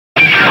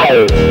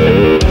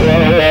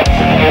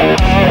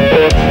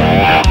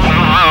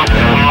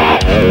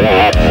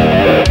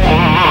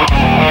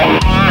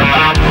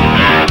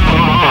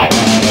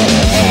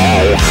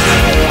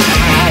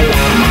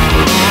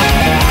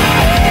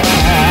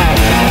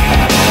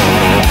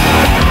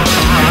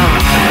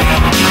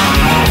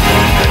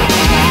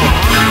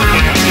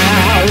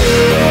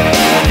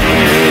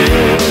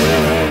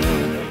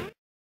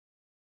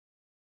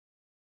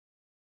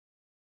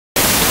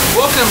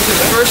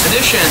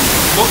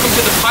Welcome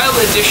to the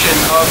pilot edition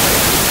of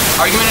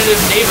Argumentative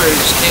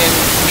Neighbors in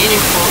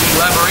Meaningful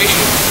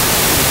Elaboration.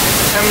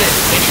 I'm going to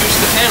introduce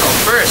the panel.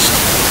 First,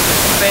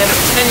 a fan of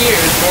 10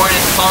 years, born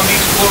in Palm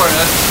Beach,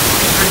 Florida,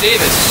 Mr.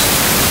 Davis.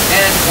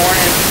 And born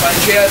in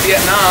Panchea,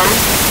 Vietnam,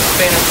 a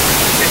fan of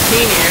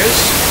 15 years,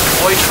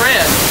 boy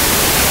Tran.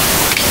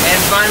 And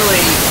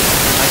finally,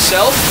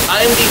 myself.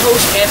 I am the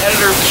host and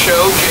editor of the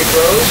show, Jake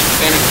Rose, a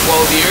fan of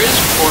 12 years,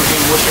 born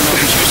in Worcester,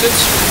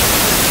 Massachusetts.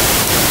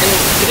 And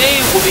today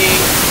we'll be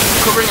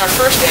covering our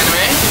first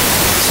anime,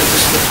 since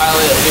this is the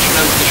pilot edition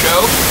of the show,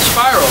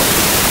 Spiral.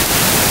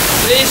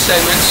 Today's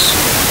segments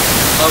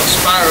of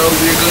Spiral,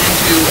 we are going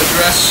to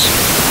address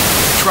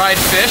dried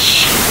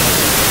fish,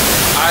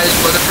 Eyes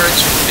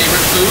Weatherford's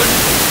favorite food,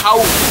 how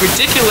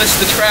ridiculous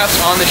the traps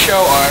on the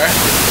show are,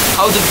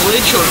 how the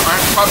Blade Children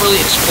aren't properly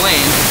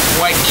explained,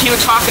 why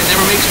Kiyotaka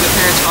never makes an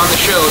appearance on the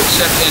show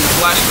except in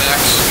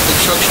flashbacks, the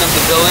destruction of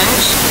the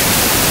buildings,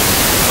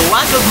 the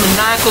lack of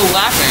maniacal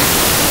laughing,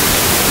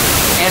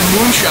 and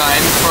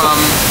moonshine from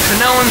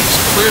Kanone's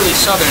clearly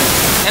southern,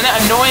 and that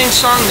annoying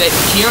song that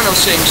Hiyono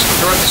sings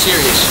throughout the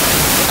series.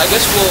 I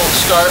guess we'll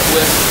start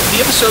with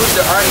the episodes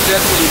that aren't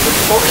exactly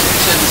important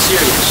to the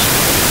series.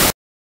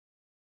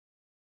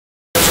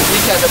 There's a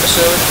recap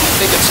episode, I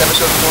think it's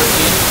episode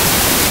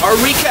 14. Are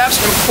recaps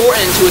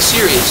important to a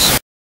series?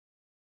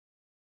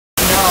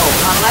 No,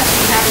 unless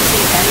you haven't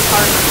seen any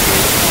part of the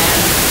series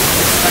and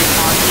it's like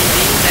on TV,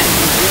 then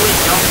you really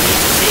don't need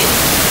to see it.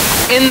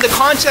 In the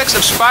context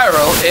of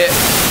Spiral, it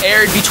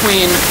aired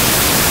between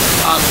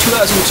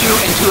 2002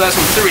 and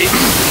 2003,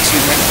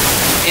 excuse me,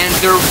 and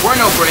there were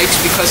no breaks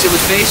because it was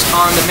based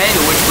on the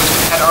manga, which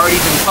had already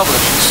been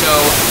published. So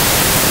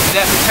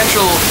that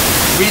potential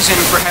reason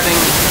for having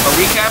a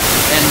recap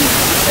and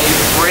a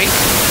break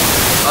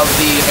of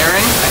the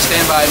airing, I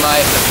stand by my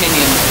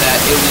opinion that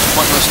it was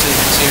pointless to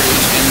the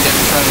series, and they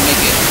were trying to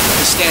make it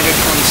the standard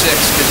 26,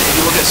 because if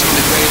you look at some of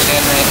the greatest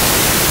anime,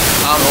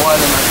 a lot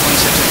of them are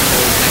 26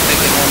 episodes. I think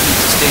they wanted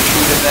to stay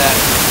true to that,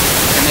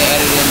 and they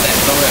added in that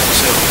filler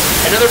episode.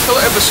 Another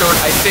filler episode,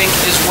 I think,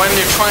 is when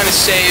they're trying to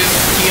save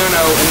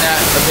Hiyono in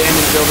that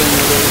abandoned building.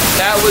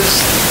 That was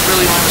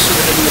really one episode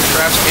that didn't the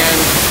traps, and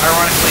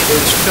ironically, it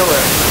was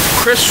filler.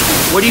 Chris,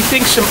 what do you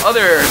think some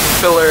other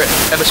filler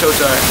episodes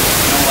are?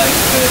 Like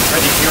the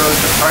Ready Heroes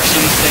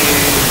depression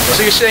stage.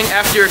 So you're saying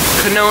after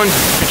Kanone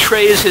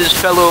betrays his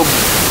fellow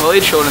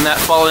Blade Children, that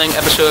following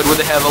episode where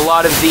they have a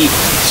lot of the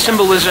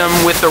symbolism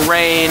with the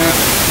rain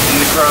and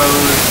the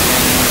crows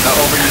and the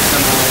overused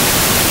symbols.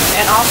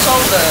 And also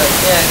the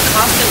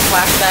constant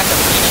flashback of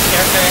each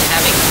character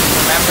having to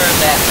remember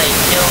that they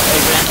kill a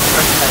random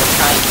person that is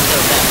trying to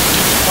kill them.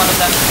 Each one of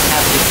them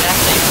has the exact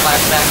same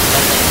flashback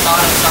that they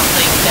thought of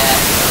something that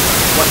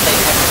what they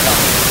ever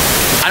done.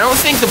 I don't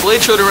think the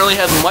Blade Children really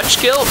have much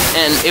skill,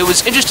 and it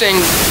was interesting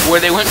where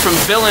they went from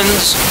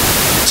villains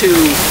to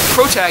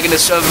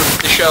protagonists of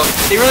the show.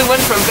 They really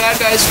went from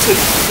bad guys to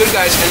good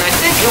guys, and I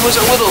think it was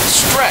a little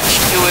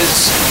stretched. It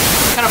was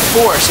kind of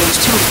forced. It was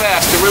too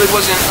fast. There really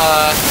wasn't,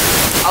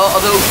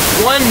 although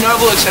one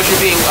notable exception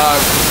being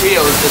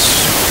Rio,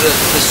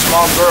 the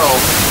small girl.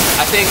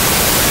 I think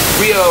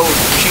Rio,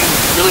 she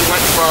really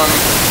went from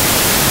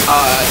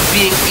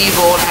being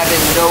evil and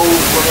having no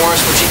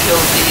remorse when she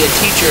killed the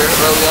teacher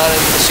early on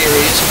in the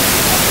series.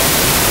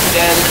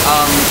 Then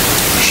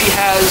she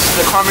has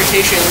the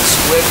conversations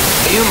with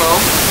Ayumu,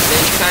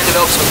 then she kind of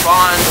develops a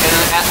bond, and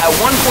at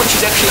one point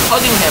she's actually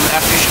hugging him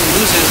after she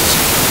loses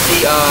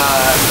the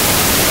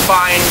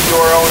find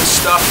your own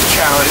stuff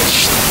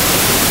challenge.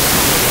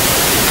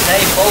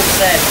 They both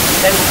said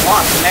they would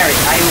want to marry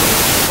Ayumu.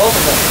 Both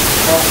of them.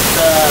 Both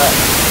the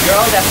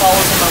girl that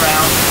follows him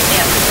around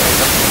and the girl.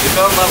 You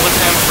fell in love with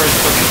him for his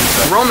cooking.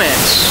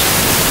 Romance.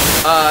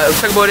 Let's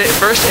talk about it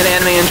first in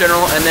anime in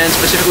general, and then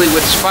specifically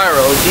with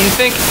Spiral. Do you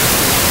think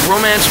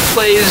romance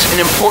plays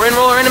an important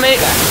role in anime,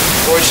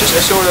 or it's just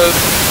a sort of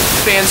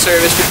fan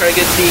service to try to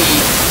get the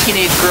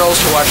teenage girls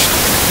to watch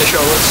the show?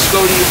 Let's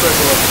go to you first.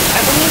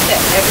 I believe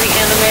that every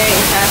anime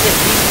has at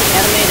least an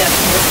anime that's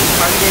mostly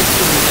targeted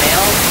to the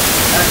male,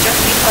 just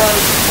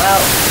because, well,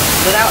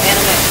 without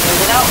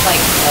like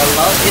a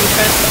love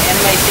interest,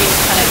 anime seems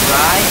kind of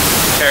dry.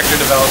 Character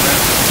development.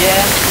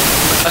 Yeah.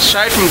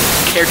 Aside from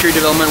character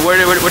development, what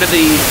are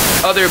the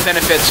other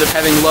benefits of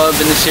having love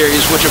in the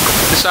series, which are,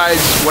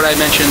 besides what I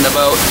mentioned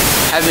about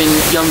having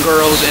young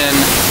girls and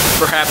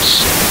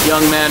perhaps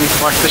young men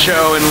watch the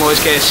show in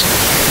Loi's case?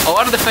 A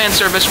lot of the fan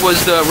service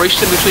was the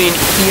relationship between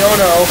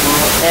Hiyono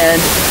and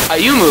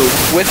Ayumu,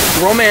 with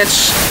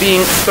romance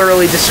being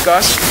thoroughly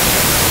discussed.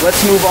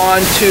 Let's move on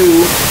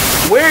to,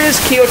 where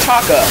is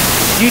Kiyotaka?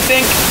 Do you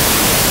think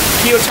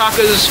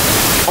Kiyotaka's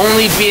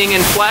only being in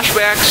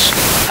flashbacks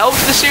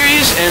helped the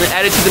series and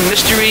added to the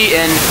mystery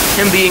and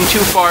him being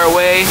too far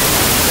away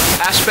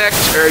aspect,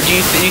 or do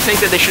you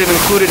think that they should have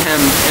included him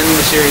in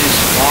the series?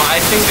 Well, I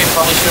think they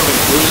probably should have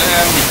included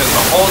him because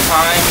the whole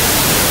time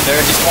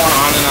they're just going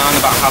on and on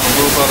about how the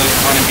little brother's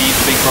trying to beat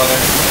the big brother.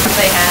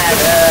 They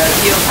had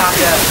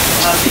Kiyotaka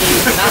be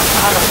not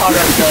on a part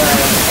of the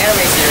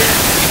anime series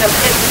because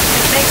it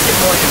makes it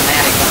more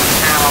dramatic on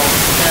how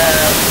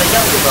the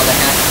younger brother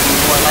has to be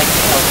more like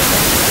the elder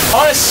brother.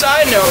 On a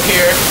side note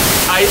here,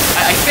 I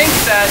think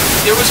that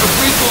there was a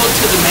prequel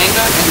to the manga,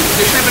 and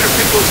there should have been a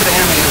prequel to the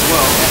anime as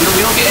well.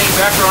 We don't get any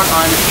background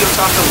on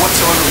Kiyotaka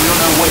whatsoever. We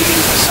don't know what he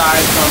is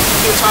aside from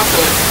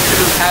Kiyotaka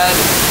should have had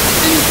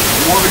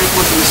more of an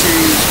influence in the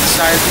series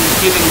aside from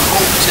giving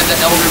hope to the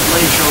elder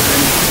Blade children.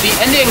 The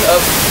ending of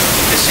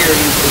the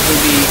series is going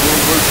to be what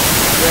we're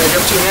going to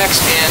jump to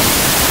next, and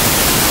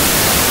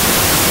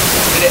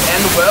did it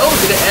end well?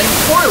 Did it end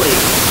poorly?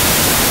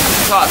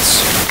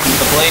 Thoughts?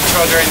 The Blade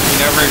children, you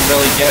never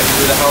really get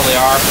who the hell they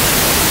are.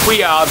 We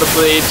are the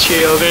Blade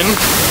children.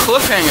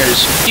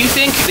 Cliffhangers. Do you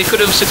think they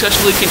could have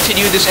successfully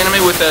continued this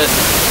anime with a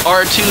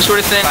R2 sort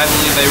of thing? I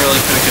believe they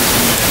really could have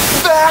continued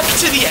it. Back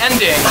to the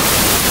ending.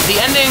 The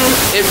ending,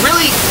 it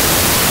really...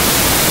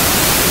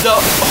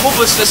 The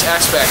hopelessness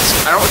aspect.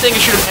 I don't think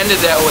it should have ended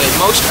that way.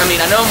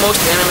 I know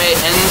most anime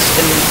ends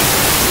in,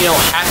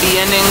 happy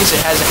endings.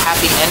 It has a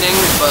happy ending,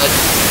 but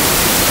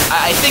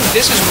I think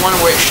this is one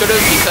where it should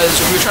have, because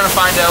we were trying to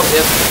find out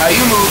if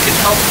A.N.I.M.E can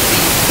help the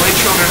Blade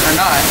children or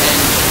not, and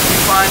we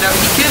find out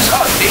he gives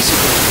up,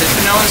 basically. Because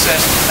Kanone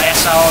says,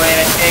 that's all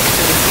I take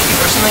to defeat,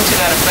 or something to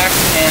that effect,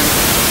 and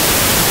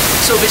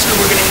so basically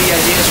we're getting the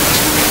idea,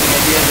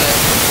 that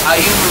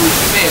A.N.I.M.E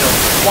failed.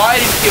 Why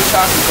did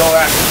Kiyotaka go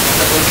after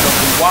the Blade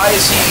children? Why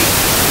is he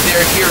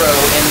their hero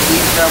and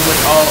leave the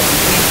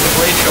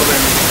Blade children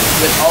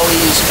with all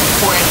these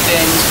important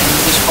things and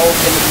this hope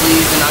and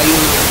belief in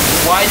A.N.I.M.E?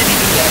 Why did he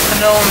do that?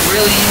 Kanone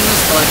really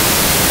used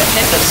a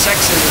hint of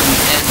sexism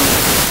and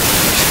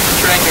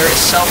portraying her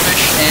as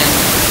selfish, and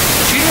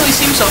she didn't really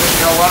seem selfish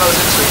in a lot of those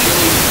episodes. She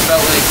really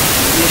felt like,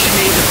 she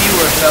made the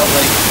viewer feel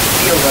like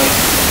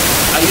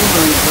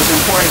A.N.I.M.E was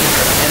important to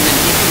her, and then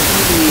he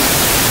completely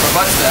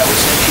rebuts that with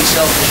saying she's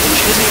selfish, and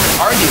she doesn't even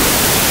argue it.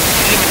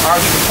 She didn't even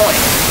argue the point.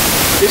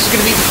 This is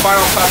going to be the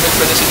final topic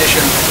for this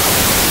edition.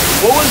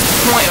 What was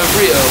the point of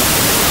Rio?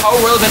 How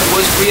relevant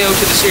was Rio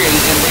to the series?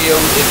 And Rio,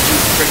 if you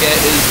forget,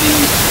 is the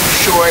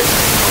short,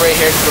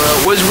 gray-haired girl.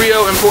 Was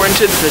Rio important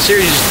to the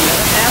series?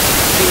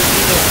 He was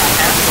either a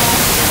asshole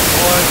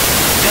or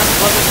just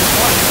wasn't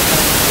important.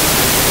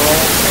 Well,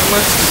 pretty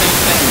much the same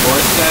thing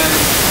Lord said.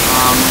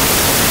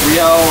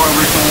 Rio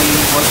originally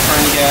was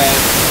trying to get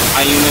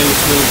A.N.I.M.E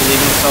to believe in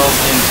himself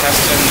and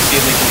test him to see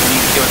if they can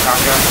beat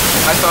Kiyotaka.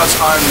 My thoughts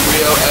on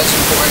Rio as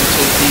important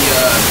to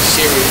the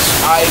series.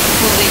 I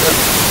completely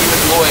agree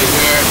with Lloyd,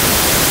 where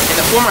in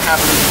the former half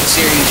of the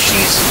series,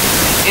 she's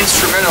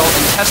instrumental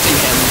in testing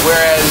him,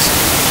 whereas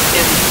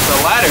in the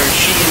latter,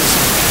 she's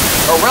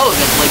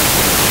irrelevant. Like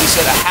he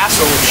said, a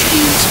hassle.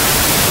 She's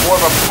more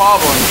of a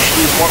problem.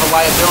 She's more of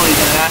a liability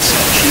than an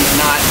asset. She's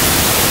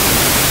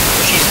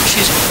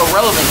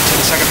irrelevant to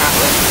the second half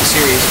of the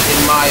series, in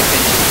my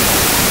opinion.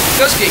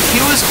 Kyosuke, he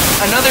was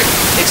another,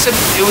 except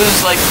it was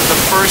like the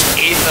first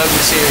eighth of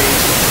the series,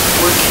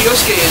 where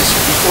Kyosuke is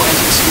important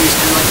to the series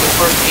in like the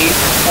first eighth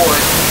or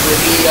fourth, where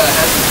he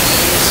has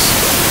these.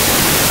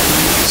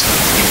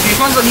 He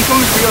becomes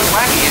real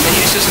wacky, and then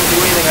he just doesn't do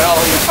anything at all.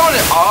 I found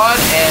it odd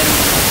and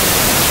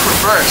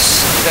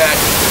perverse that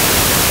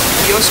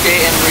Kyosuke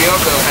and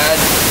Ryoko had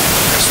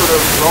a sort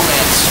of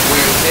romance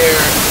where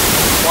they're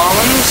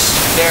clones,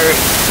 they're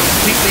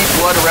completely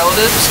blood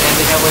relatives, and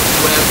they have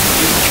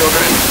these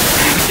children.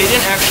 They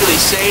didn't actually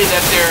say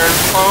that they're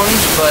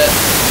clones, but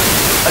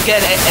again,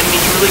 you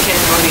really can't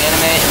enjoy the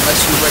anime unless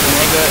you read the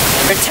manga.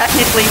 They're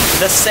technically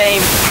the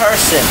same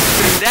person.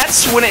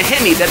 That's when it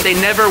hit me that they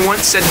never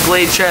once said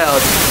Blade Child.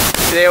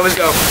 They always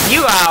go,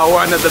 you are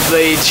one of the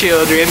Blade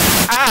children.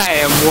 I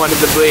am one of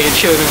the Blade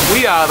children.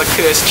 We are the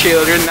cursed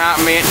children,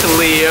 not meant to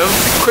live.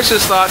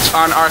 Chris's thoughts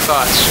on our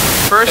thoughts.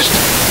 First,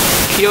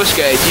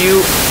 Kyosuke, do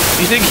you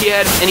think he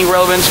had any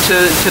relevance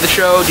to the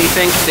show? Do you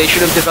think they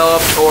should have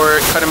developed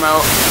or cut him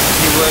out?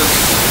 He was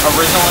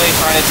originally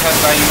trying to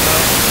test A.N.I.M.E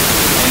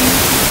and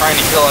trying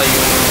to kill A.N.I.M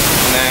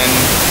and then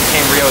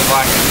became Rio's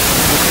lacking.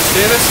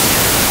 Consider this?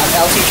 I'm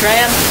LT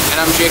Tran.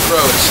 And I'm Jake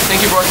Rhodes. Thank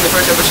you for watching the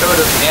first episode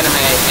of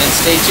A.N.I.M.E, and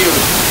stay tuned.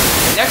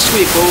 Next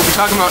week, we'll be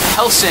talking about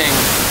Hellsing.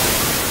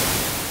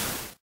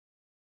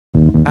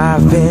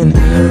 I've been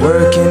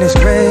working this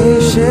great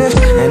shift,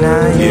 and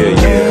I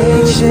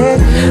ain't shit.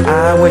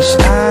 I wish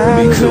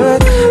I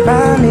could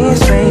buy me a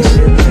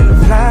spaceship.